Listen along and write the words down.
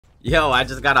Yo, I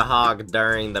just got a hog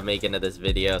during the making of this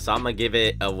video, so I'm gonna give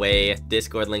it away.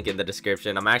 Discord link in the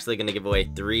description. I'm actually gonna give away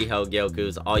 3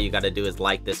 Hogyokus. All you gotta do is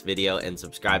like this video and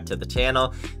subscribe to the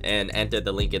channel and enter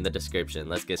the link in the description.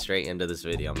 Let's get straight into this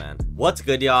video, man. What's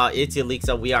good, y'all? It's your Leak.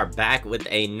 So we are back with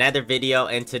another video,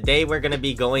 and today we're gonna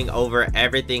be going over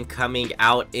everything coming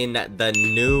out in the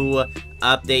new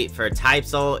update for Type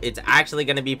Soul. It's actually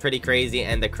going to be pretty crazy,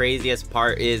 and the craziest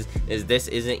part is this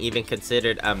isn't even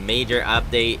considered a major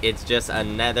update. It's just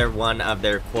another one of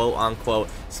their quote-unquote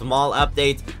small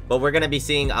updates, but we're going to be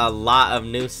seeing a lot of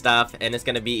new stuff, and it's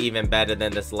going to be even better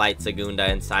than this Light Segunda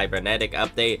and Cybernetic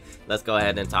update. Let's go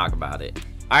ahead and talk about it.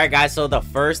 Alright guys, so the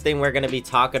first thing we're going to be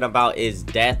talking about is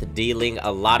death dealing. A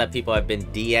lot of people have been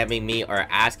DMing me or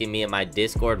asking me in my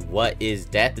Discord, what is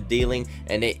death dealing?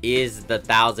 And it is the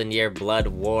 1000-year blood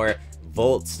war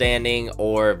Volt standing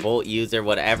or Volt user,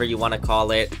 whatever you want to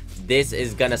call it. This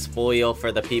is going to spoil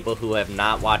for the people who have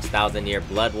not watched 1000-year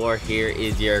blood war. Here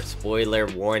is your spoiler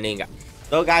warning.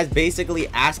 So guys, basically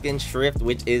Askin Shrift,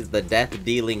 which is the death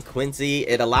dealing Quincy,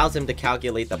 it allows him to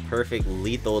calculate the perfect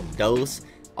lethal dose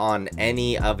on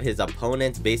any of his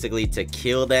opponents, basically to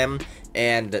kill them.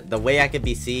 And the way I could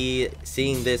be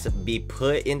seeing this be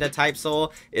put into Type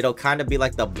Soul, it'll kind of be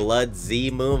like the Blood Z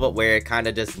move, where it kind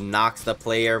of just knocks the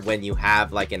player when you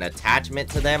have like an attachment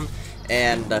to them.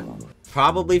 And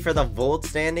probably for the Volt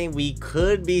standing, we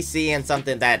could be seeing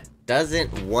something that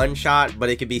doesn't one-shot, but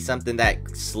it could be something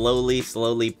that slowly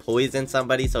poisons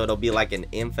somebody, so it'll be like an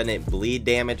infinite bleed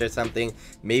damage or something.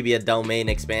 Maybe a domain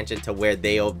expansion to where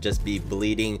they'll just be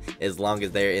bleeding as long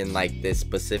as they're in like this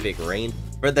specific range.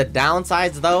 For the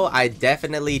downsides though, I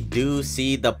definitely do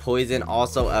see the poison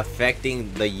also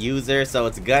affecting the user, so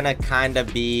it's gonna kind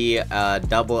of be a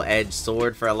double-edged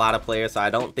sword for a lot of players. So I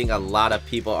don't think a lot of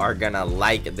people are gonna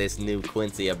like this new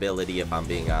Quincy ability, if I'm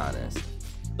being honest.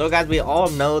 So guys, we all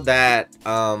know that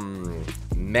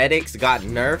medics got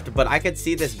nerfed, but I could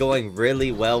see this going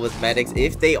really well with medics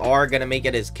if they are gonna make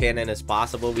it as canon as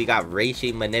possible. We got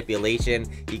Reishi manipulation.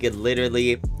 He could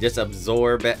literally just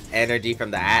absorb energy from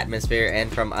the atmosphere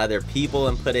and from other people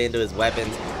and put it into his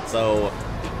weapons. So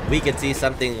we could see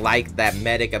something like that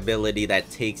medic ability that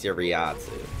takes your Ryatsu.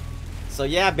 So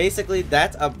yeah, basically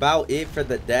that's about it for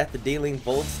the death dealing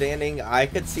Volt standing. I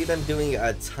could see them doing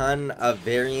a ton of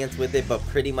variants with it, but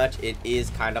pretty much it is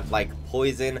kind of like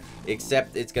poison,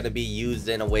 except it's going to be used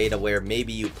in a way to where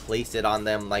maybe you place it on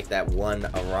them like that one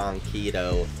Arang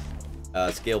Keto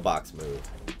skill box move.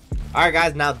 Alright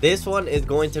guys, now this one is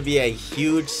going to be a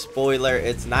huge spoiler.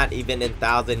 It's not even in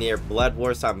 1000-year blood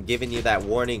war, so I'm giving you that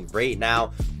warning right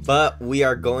now. But we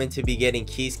are going to be getting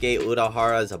Kisuke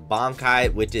Urahara's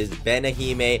Bankai, which is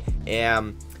Benihime,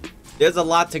 and there's a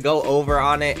lot to go over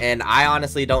on it, and I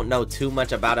honestly don't know too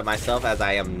much about it myself, as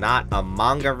I am not a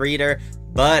manga reader,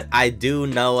 but I do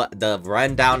know the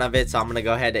rundown of it, so I'm going to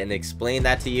go ahead and explain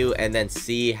that to you, and then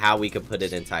see how we could put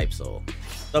it in Type Soul.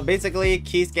 So basically,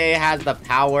 Kisuke has the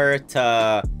power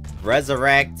to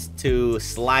resurrect, to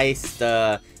slice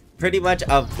the pretty much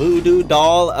a voodoo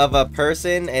doll of a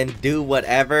person and do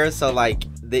whatever. So like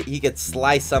he could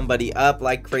slice somebody up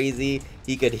like crazy,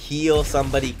 he could heal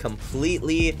somebody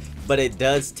completely, but it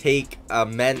does take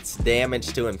immense damage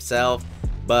to himself.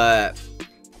 But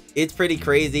it's pretty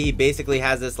crazy. He basically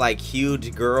has this like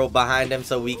huge girl behind him,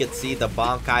 so we could see the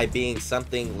Bankai being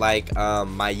something like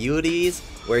Mayuri's,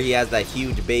 where he has that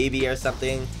huge baby or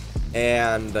something.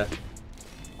 And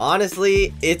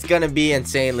honestly, it's gonna be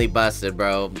insanely busted,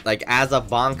 bro. Like, as a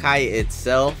Bankai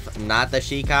itself, not the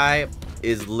Shikai,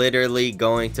 is literally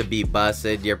going to be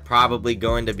busted. You're probably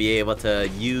going to be able to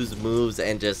use moves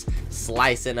and just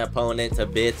slice an opponent to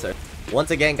bits. Once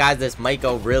again, guys, this might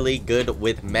go really good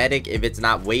with medic if it's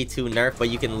not way too nerfed, but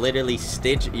you can literally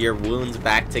stitch your wounds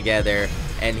back together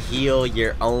and heal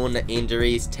your own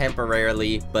injuries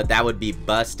temporarily, but that would be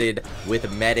busted with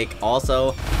medic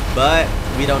also. But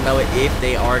we don't know if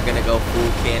they are gonna go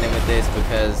full canon with this,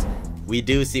 because we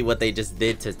do see what they just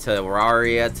did to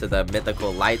Terraria, to the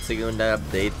mythical Light Segunda.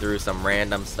 They threw some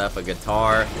random stuff, a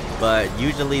guitar, but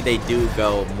usually they do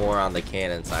go more on the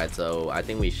canon side, so I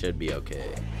think we should be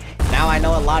okay. Now, I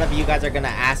know a lot of you guys are going to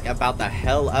ask about the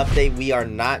Hell update. We are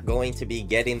not going to be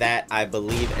getting that, I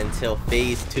believe, until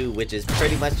Phase 2, which is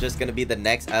pretty much just going to be the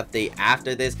next update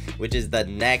after this, which is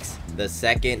the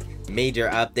second major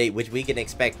update, which we can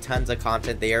expect tons of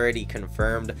content. They already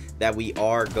confirmed that we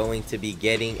are going to be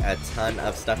getting a ton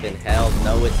of stuff in Hell.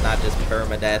 No, it's not just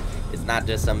permadeath. It's not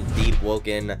just some deep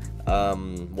woken,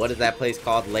 what is that place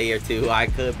called? Layer 2. I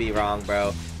could be wrong,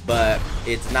 bro. but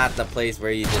it's not the place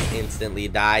where you just instantly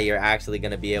die. You're actually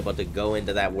going to be able to go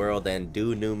into that world and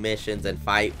do new missions and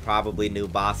fight probably new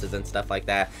bosses and stuff like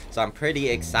that. So I'm pretty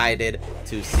excited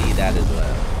to see that as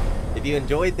well. If you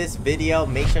enjoyed this video,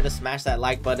 make sure to smash that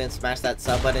like button, smash that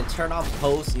sub button, turn on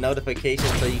post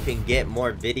notifications so you can get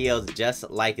more videos just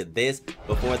like this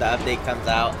before the update comes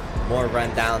out, more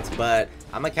rundowns. But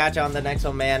I'm gonna catch you on the next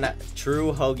one, man.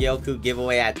 True Hogyoku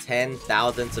giveaway at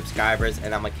 10,000 subscribers,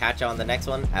 and I'm gonna catch you on the next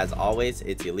one. As always,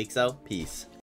 it's Elixo. Peace.